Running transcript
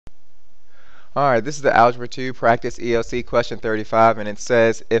Alright, this is the Algebra 2 Practice EOC question 35, and it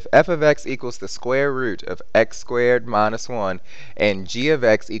says, if f of x equals the square root of x squared minus 1 and g of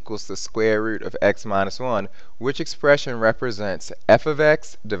x equals the square root of x minus 1, which expression represents f of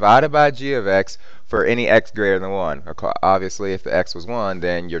x divided by g of x for any x greater than 1? Obviously, if the x was 1,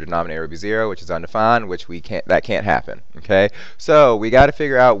 then your denominator would be 0, which is undefined, which that can't happen. Okay, so we got to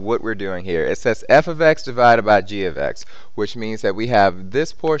figure out what we're doing here. It says f of x divided by g of x, which means that we have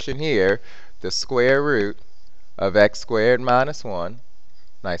this portion here, the square root of x squared minus 1,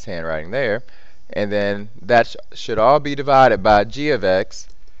 nice handwriting there, and then that should all be divided by g of x,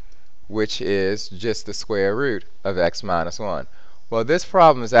 which is just the square root of x minus 1. Well, this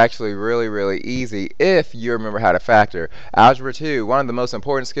problem is actually really easy if you remember how to factor. Algebra 2, one of the most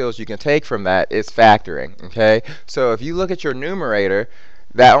important skills you can take from that is factoring. Okay, so if you look at your numerator,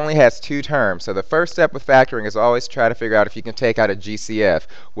 that only has two terms. So the first step with factoring is always try to figure out if you can take out a GCF.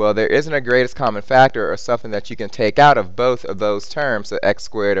 Well, there isn't a greatest common factor or something that you can take out of both of those terms, the x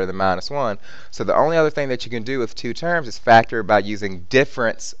squared or the minus 1. So the only other thing that you can do with two terms is factor by using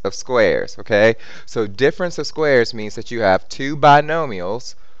difference of squares. Okay, so difference of squares means that you have two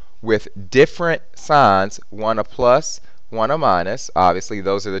binomials with different signs, one a plus, one a minus. Obviously,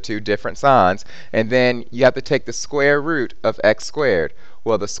 those are the two different signs. And then you have to take the square root of x squared.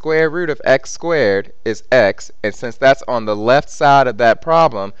 Well, the square root of x squared is x, and since that's on the left side of that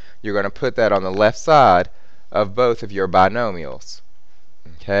problem, you're going to put that on the left side of both of your binomials.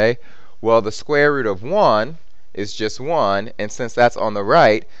 Okay? Well, the square root of 1 is just 1, and since that's on the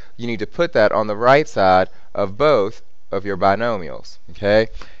right, you need to put that on the right side of both of your binomials. Okay?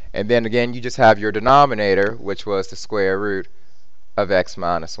 And then again, you just have your denominator, which was the square root of x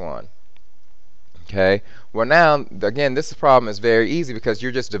minus 1. Okay, well now, again, this problem is very easy because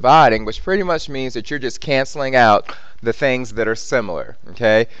you're just dividing, which pretty much means that you're just canceling out the things that are similar.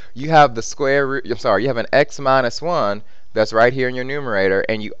 Okay, you have the square root, you have an x minus 1 that's right here in your numerator,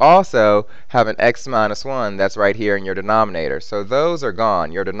 and you also have an x minus 1 that's right here in your denominator. So those are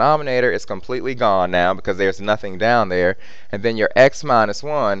gone. Your denominator is completely gone now because there's nothing down there, and then your x minus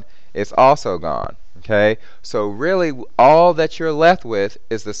 1 is also gone. Okay, so really all that you're left with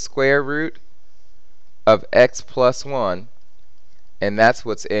is the square root of x plus 1, and that's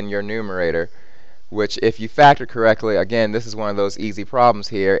what's in your numerator, which if you factor correctly, again, this is one of those easy problems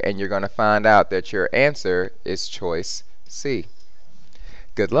here, and you're going to find out that your answer is choice C.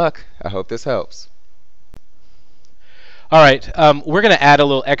 Good luck. I hope this helps. All right, we're going to add a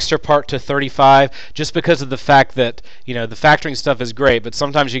little extra part to 35 just because of the fact that, the factoring stuff is great, but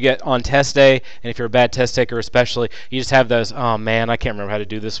sometimes you get on test day, and if you're a bad test taker especially, you just have those, oh man, I can't remember how to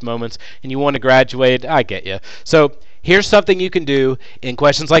do this moments, and you want to graduate. I get you. So here's something you can do in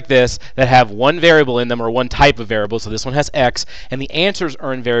questions like this that have one variable in them or one type of variable. So this one has x, and the answers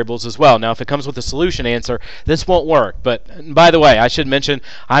are in variables as well. Now, if it comes with a solution answer, this won't work. But by the way, I should mention,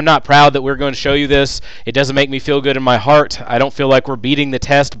 I'm not proud that we're going to show you this. It doesn't make me feel good in my heart. I don't feel like we're beating the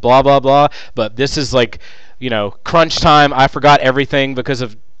test, blah, blah, blah. But this is like, crunch time. I forgot everything because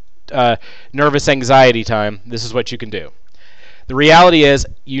of nervous anxiety time. This is what you can do. The reality is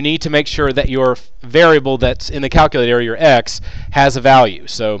you need to make sure that your variable that's in the calculator, your x, has a value.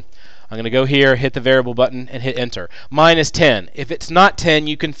 So I'm going to go here, hit the variable button, and hit enter. Minus 10. If it's not 10,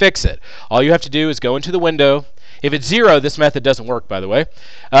 you can fix it. All you have to do is go into the window. If it's 0, this method doesn't work, by the way.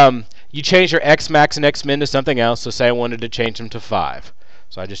 You change your x max and x min to something else. So say I wanted to change them to 5.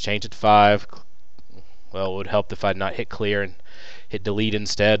 So I just changed it to 5. Well, it would help if I'd not hit clear and hit delete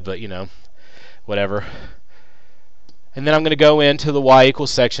instead, but, whatever. And then I'm going to go into the y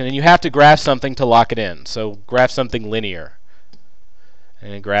equals section, and you have to graph something to lock it in. So graph something linear,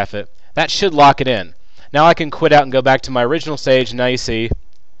 and then graph it. That should lock it in. Now I can quit out and go back to my original stage, and now you see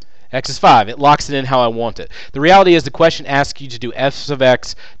x is 5. It locks it in how I want it. The reality is the question asks you to do f of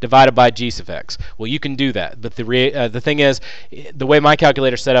x divided by g of x. Well, you can do that, but the thing is, the way my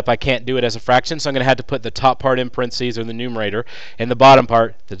calculator is set up, I can't do it as a fraction, so I'm going to have to put the top part in parentheses, or the numerator, and the bottom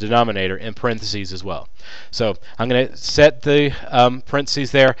part, the denominator, in parentheses as well. So I'm going to set the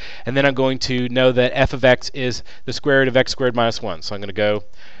parentheses there, and then I'm going to know that f of x is the square root of x squared minus 1. So I'm going to go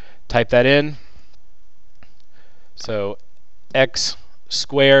type that in. So x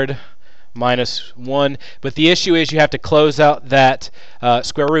squared minus 1, but the issue is you have to close out that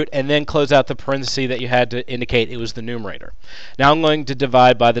square root and then close out the parenthesis that you had to indicate it was the numerator. Now I'm going to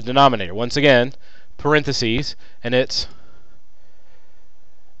divide by the denominator. Once again, parentheses, and it's,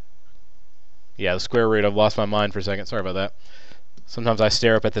 the square root. I've lost my mind for a second. Sorry about that. Sometimes I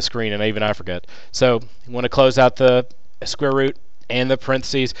stare up at the screen and even I forget. So you want to close out the square root and the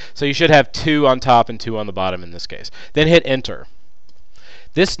parentheses. So you should have 2 on top and 2 on the bottom in this case. Then hit enter.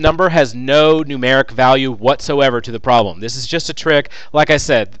 This number has no numeric value whatsoever to the problem. This is just a trick. Like I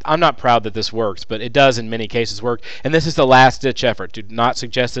said, I'm not proud that this works, but it does in many cases work. And this is the last-ditch effort. Do not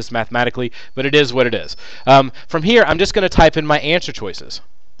suggest this mathematically, but it is what it is. From here, I'm just going to type in my answer choices.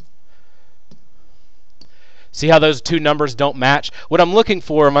 See how those two numbers don't match? What I'm looking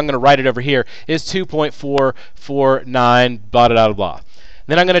for, and I'm going to write it over here, is 2.449, blah, blah, blah, blah.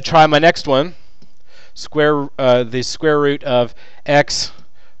 Then I'm going to try my next one, the square root of x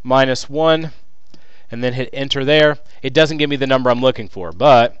minus 1, and then hit enter there. It doesn't give me the number I'm looking for,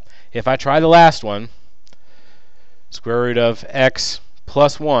 but if I try the last one, square root of x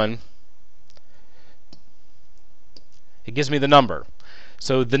plus 1, it gives me the number.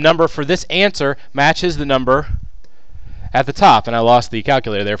 So the number for this answer matches the number at the top, and I lost the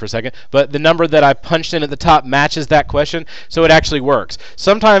calculator there for a second, but the number that I punched in at the top matches that question, so it actually works.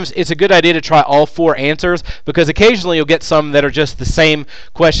 Sometimes it's a good idea to try all 4 answers, because occasionally you'll get some that are just the same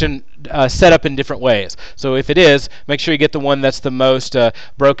question set up in different ways. So if it is, make sure you get the one that's the most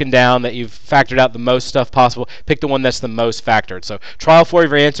broken down, that you've factored out the most stuff possible. Pick the one that's the most factored. So try all 4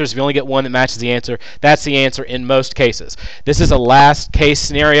 of your answers. If you only get one that matches the answer, that's the answer in most cases. This is a last case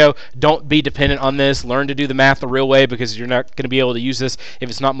scenario. Don't be dependent on this. Learn to do the math the real way, because you're not going to be able to use this if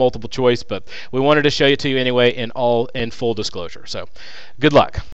it's not multiple choice, but we wanted to show it to you anyway in full disclosure. So good luck.